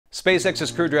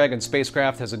SpaceX's Crew Dragon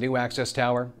spacecraft has a new access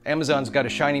tower, Amazon's got a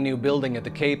shiny new building at the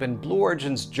Cape, and Blue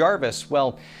Origin's Jarvis,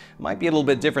 well, might be a little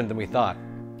bit different than we thought.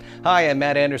 Hi, I'm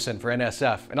Matt Anderson for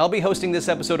NSF, and I'll be hosting this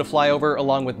episode of Flyover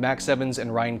along with Max Evans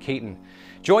and Ryan Caton.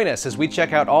 Join us as we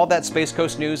check out all that Space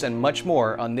Coast news and much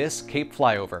more on this Cape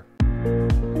Flyover.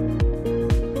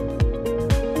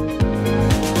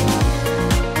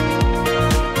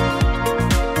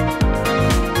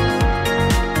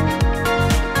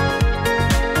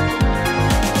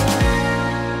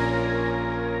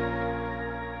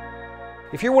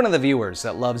 If you're one of the viewers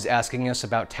that loves asking us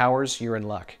about towers, you're in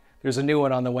luck. There's a new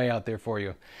one on the way out there for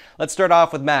you. Let's start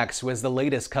off with Max, who has the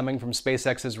latest coming from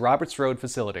SpaceX's Roberts Road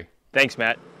facility. Thanks,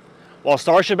 Matt. While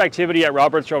Starship activity at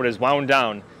Roberts Road is wound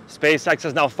down, SpaceX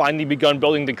has now finally begun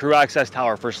building the crew access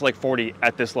tower for SLC-40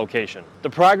 at this location. The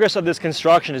progress of this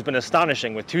construction has been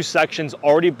astonishing, with 2 sections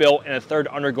already built and a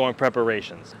 3rd undergoing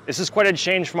preparations. This is quite a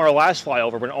change from our last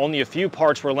flyover when only a few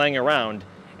parts were laying around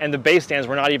and the base stands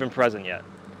were not even present yet.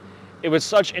 It was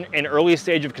such an early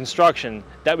stage of construction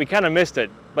that we kind of missed it,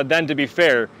 but then to be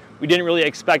fair, we didn't really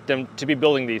expect them to be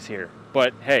building these here.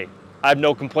 But hey, I have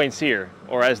no complaints here,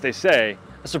 or as they say,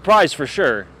 a surprise for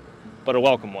sure, but a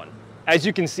welcome one. As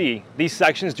you can see, these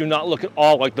sections do not look at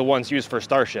all like the ones used for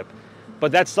Starship,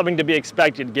 but that's something to be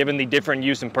expected given the different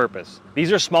use and purpose.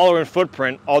 These are smaller in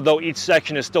footprint, although each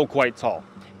section is still quite tall.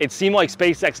 It seemed like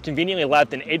SpaceX conveniently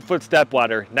left an 8-foot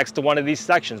stepladder next to one of these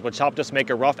sections, which helped us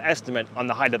make a rough estimate on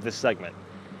the height of this segment.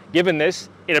 Given this,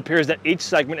 it appears that each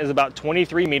segment is about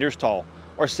 23 meters tall,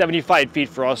 or 75 feet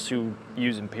for us who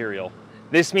use Imperial.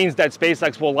 This means that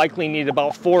SpaceX will likely need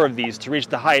about 4 of these to reach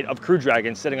the height of Crew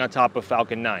Dragon sitting on top of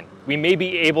Falcon 9. We may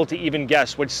be able to even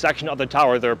guess which section of the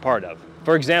tower they're a part of.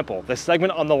 For example, the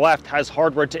segment on the left has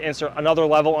hardware to insert another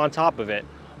level on top of it,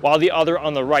 while the other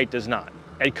on the right does not.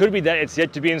 It could be that it's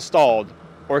yet to be installed,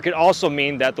 or it could also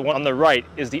mean that the one on the right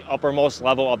is the uppermost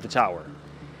level of the tower.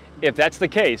 If that's the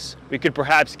case, we could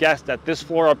perhaps guess that this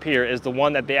floor up here is the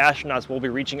one that the astronauts will be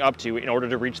reaching up to in order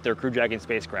to reach their Crew Dragon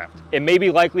spacecraft. It may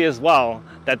be likely as well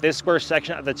that this square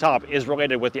section at the top is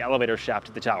related with the elevator shaft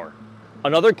to the tower.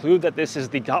 Another clue that this is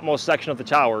the topmost section of the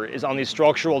tower is on these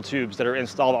structural tubes that are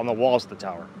installed on the walls of the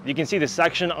tower. You can see the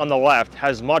section on the left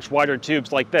has much wider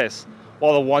tubes like this,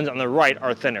 while the ones on the right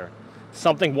are thinner.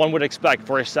 Something one would expect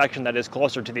for a section that is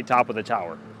closer to the top of the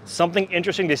tower. Something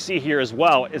interesting to see here as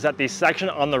well is that the section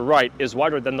on the right is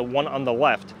wider than the one on the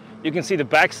left. You can see the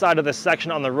back side of the section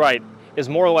on the right is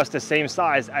more or less the same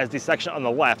size as the section on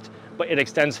the left, but it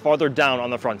extends farther down on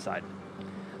the front side.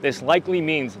 This likely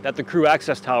means that the crew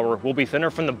access tower will be thinner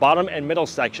from the bottom and middle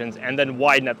sections and then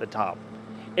widen at the top.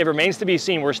 It remains to be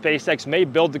seen where SpaceX may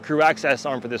build the crew access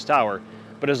arm for this tower,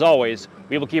 but as always,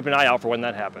 we will keep an eye out for when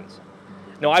that happens.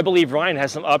 Now, I believe Ryan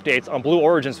has some updates on Blue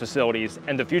Origin's facilities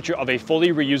and the future of a fully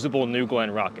reusable New Glenn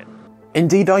rocket.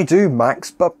 Indeed I do, Max,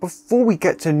 but before we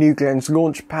get to New Glenn's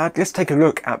launch pad, let's take a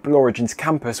look at Blue Origin's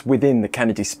campus within the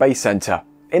Kennedy Space Center.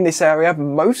 In this area,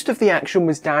 most of the action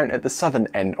was down at the southern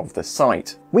end of the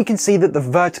site. We can see that the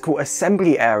vertical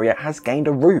assembly area has gained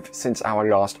a roof since our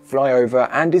last flyover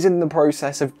and is in the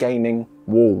process of gaining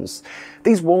walls.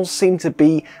 These walls seem to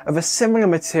be of a similar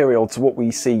material to what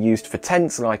we see used for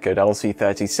tents like at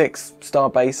LC-36,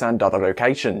 Starbase and other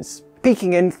locations.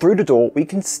 Peeking in through the door, we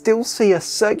can still see a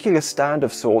circular stand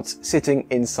of sorts sitting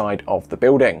inside of the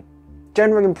building.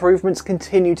 General improvements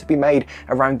continue to be made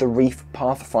around the Reef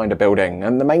Pathfinder building,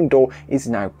 and the main door is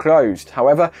now closed.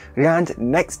 However, land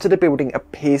next to the building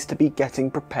appears to be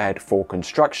getting prepared for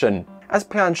construction. As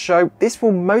plans show, this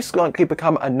will most likely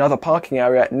become another parking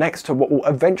area next to what will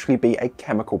eventually be a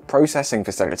chemical processing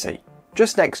facility.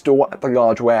 Just next door at the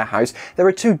large warehouse, there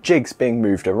are 2 jigs being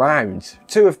moved around.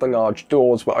 2 of the large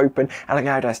doors were open and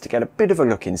allowed us to get a bit of a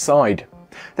look inside.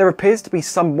 There appears to be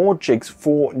some more jigs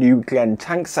for New Glenn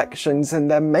tank sections,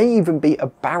 and there may even be a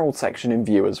barrel section in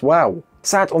view as well.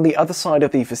 Sat on the other side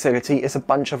of the facility is a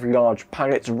bunch of large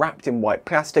pallets wrapped in white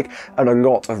plastic and a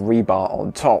lot of rebar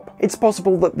on top. It's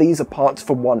possible that these are parts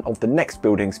for one of the next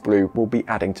buildings Blue will be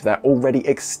adding to their already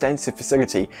extensive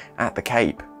facility at the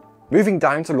Cape. Moving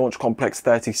down to Launch Complex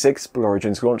 36, Blue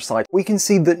Origin's launch site, we can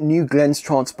see that New Glenn's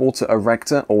Transporter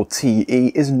Erector, or TE,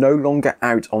 is no longer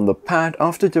out on the pad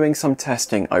after doing some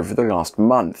testing over the last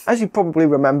month. As you probably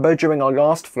remember, during our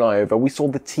last flyover, we saw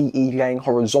the TE laying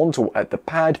horizontal at the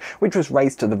pad, which was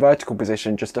raised to the vertical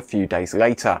position just a few days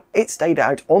later. It stayed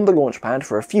out on the launch pad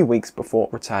for a few weeks before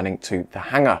returning to the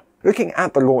hangar. Looking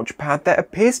at the launch pad, there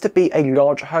appears to be a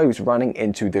large hose running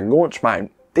into the launch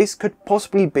mount. This could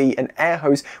possibly be an air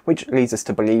hose, which leads us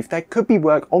to believe there could be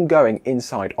work ongoing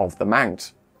inside of the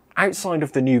mount. Outside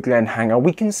of the New Glenn hangar,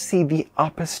 we can see the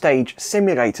upper stage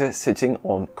simulator sitting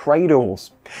on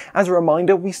cradles. As a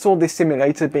reminder, we saw this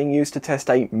simulator being used to test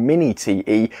a mini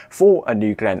TE for a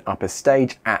New Glenn upper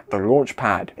stage at the launch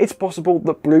pad. It's possible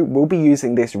that Blue will be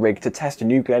using this rig to test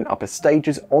New Glenn upper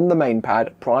stages on the main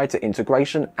pad prior to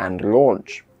integration and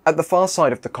launch. At the far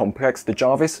side of the complex, the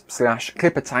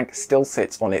Jarvis/Clipper tank still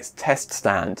sits on its test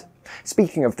stand.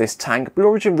 Speaking of this tank, Blue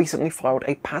Origin recently filed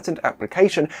a patent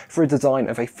application for a design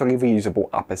of a fully reusable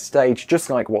upper stage, just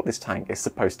like what this tank is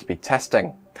supposed to be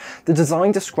testing. The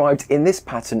design described in this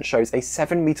patent shows a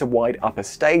 7-meter wide upper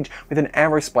stage with an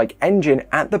aerospike engine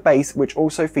at the base, which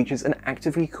also features an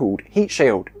actively cooled heat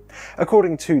shield.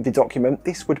 According to the document,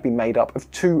 this would be made up of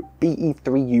 2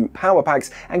 BE3U power packs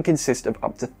and consist of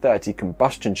up to 30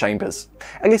 combustion chambers.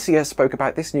 Alicia spoke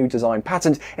about this new design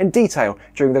patent in detail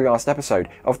during the last episode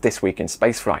of This Week in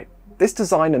Spaceflight. This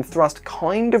design and thrust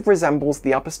kind of resembles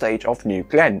the upper stage of New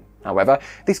Glenn. However,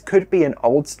 this could be an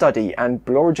old study and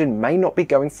Blue Origin may not be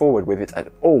going forward with it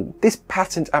at all. This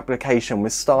patent application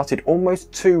was started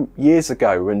almost 2 years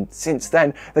ago, and since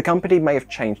then the company may have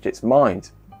changed its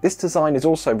mind. This design is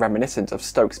also reminiscent of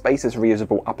Stoke Space's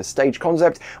reusable upper stage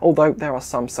concept, although there are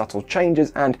some subtle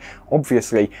changes, and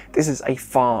obviously this is a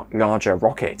far larger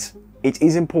rocket. It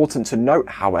is important to note,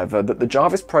 however, that the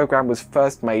Jarvis program was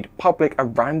first made public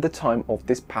around the time of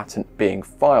this patent being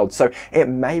filed, so it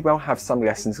may well have some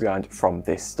lessons learned from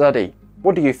this study.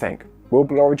 What do you think? Will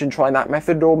Blue Origin try that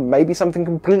method, or maybe something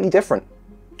completely different?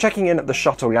 Checking in at the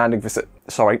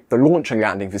launch and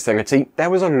landing facility, there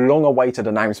was a long-awaited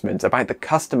announcement about the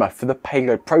customer for the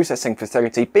payload processing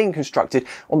facility being constructed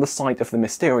on the site of the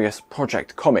mysterious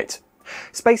Project Comet.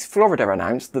 Space Florida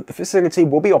announced that the facility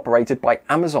will be operated by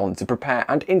Amazon to prepare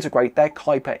and integrate their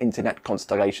Kuiper Internet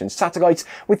constellation satellites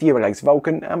with ULA's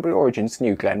Vulcan and Blue Origin's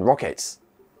New Glenn rockets.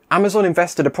 Amazon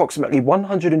invested approximately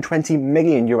 $120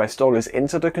 million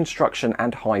into the construction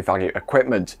and high-value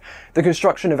equipment. The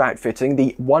construction of outfitting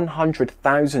the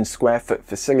 100,000 square foot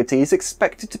facility is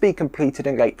expected to be completed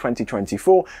in late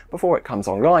 2024 before it comes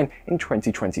online in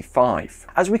 2025.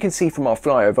 As we can see from our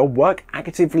flyover, work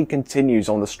actively continues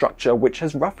on the structure, which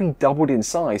has roughly doubled in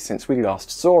size since we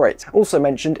last saw it. Also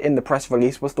mentioned in the press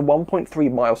release was the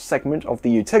 1.3-mile segment of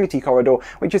the utility corridor,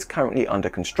 which is currently under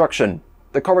construction.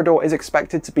 The corridor is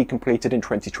expected to be completed in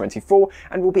 2024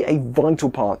 and will be a vital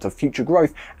part of future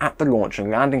growth at the launch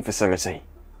and landing facility.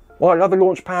 While other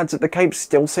launch pads at the Cape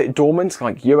still sit dormant,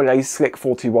 like ULA's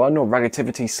SLC-41 or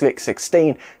Relativity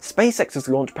SLC-16, SpaceX's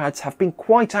launch pads have been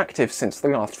quite active since the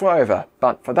last flyover.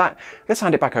 But for that, let's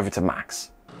hand it back over to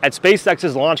Max. At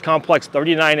SpaceX's Launch Complex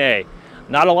 39A,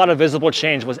 not a lot of visible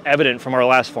change was evident from our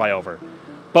last flyover.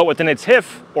 But within its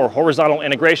HIF, or Horizontal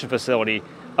Integration Facility,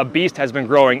 a beast has been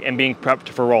growing and being prepped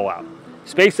for rollout.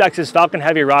 SpaceX's Falcon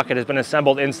Heavy rocket has been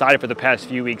assembled inside for the past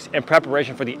few weeks in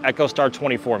preparation for the EchoStar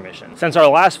 24 mission. Since our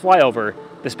last flyover,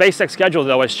 the SpaceX schedule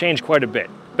though has changed quite a bit.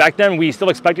 Back then we still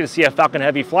expected to see a Falcon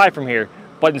Heavy fly from here,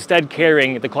 but instead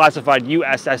carrying the classified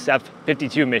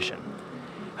USSF-52 mission.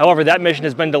 However, that mission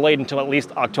has been delayed until at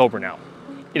least October now.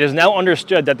 It is now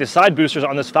understood that the side boosters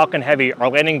on this Falcon Heavy are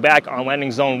landing back on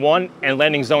Landing Zone 1 and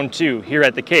Landing Zone 2 here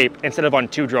at the Cape instead of on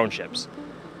 2 drone ships.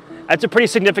 That's a pretty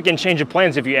significant change of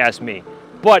plans if you ask me,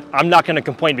 but I'm not going to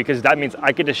complain because that means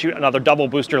I get to shoot another double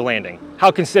booster landing.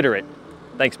 How considerate.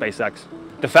 Thanks, SpaceX.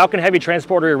 The Falcon Heavy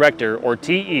Transporter Erector, or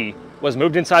TE, was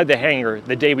moved inside the hangar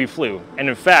the day we flew, and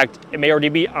in fact, it may already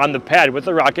be on the pad with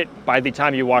the rocket by the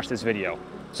time you watch this video.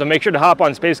 So make sure to hop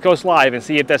on Space Coast Live and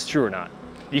see if that's true or not.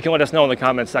 You can let us know in the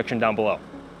comments section down below.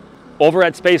 Over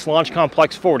at Space Launch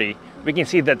Complex 40, we can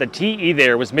see that the TE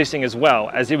there was missing as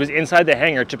well, as it was inside the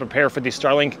hangar to prepare for the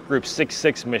Starlink Group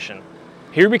 66 mission.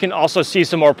 Here we can also see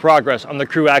some more progress on the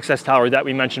crew access tower that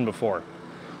we mentioned before.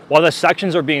 While the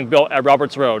sections are being built at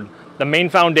Roberts Road, the main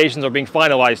foundations are being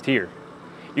finalized here.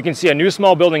 You can see a new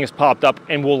small building has popped up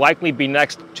and will likely be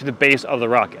next to the base of the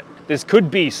rocket. This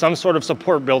could be some sort of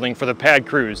support building for the pad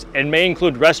crews and may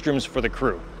include restrooms for the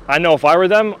crew. I know if I were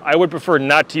them, I would prefer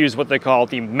not to use what they call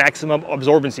the maximum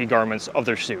absorbency garments of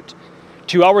their suit.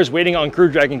 2 hours waiting on Crew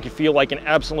Dragon can feel like an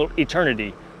absolute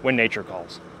eternity when nature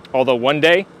calls. Although one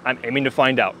day, I'm aiming to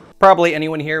find out. Probably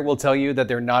anyone here will tell you that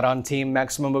they're not on team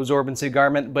maximum absorbency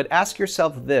garment, but ask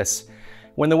yourself this.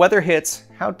 When the weather hits,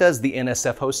 how does the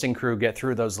NSF hosting crew get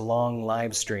through those long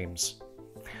live streams?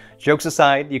 Jokes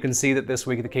aside, you can see that this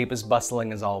week the Cape is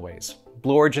bustling as always.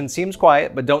 Blue Origin seems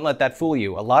quiet, but don't let that fool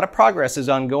you. A lot of progress is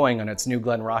ongoing on its New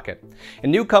Glenn rocket.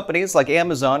 And new companies like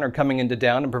Amazon are coming into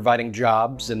town and providing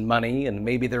jobs and money and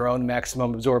maybe their own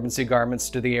maximum absorbency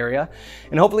garments to the area.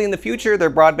 And hopefully in the future,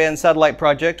 their broadband satellite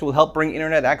project will help bring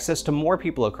internet access to more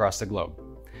people across the globe.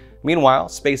 Meanwhile,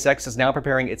 SpaceX is now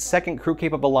preparing its second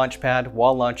crew-capable launch pad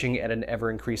while launching at an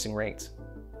ever-increasing rate.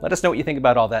 Let us know what you think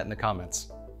about all that in the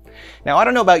comments. Now, I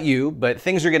don't know about you, but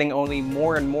things are getting only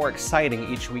more and more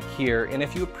exciting each week here, and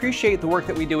if you appreciate the work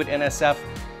that we do at NSF,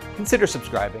 consider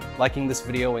subscribing, liking this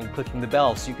video, and clicking the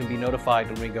bell so you can be notified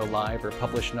when we go live or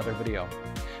publish another video.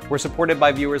 We're supported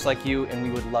by viewers like you, and we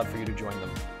would love for you to join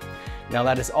them. Now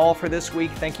that is all for this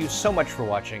week. Thank you so much for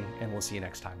watching, and we'll see you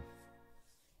next time.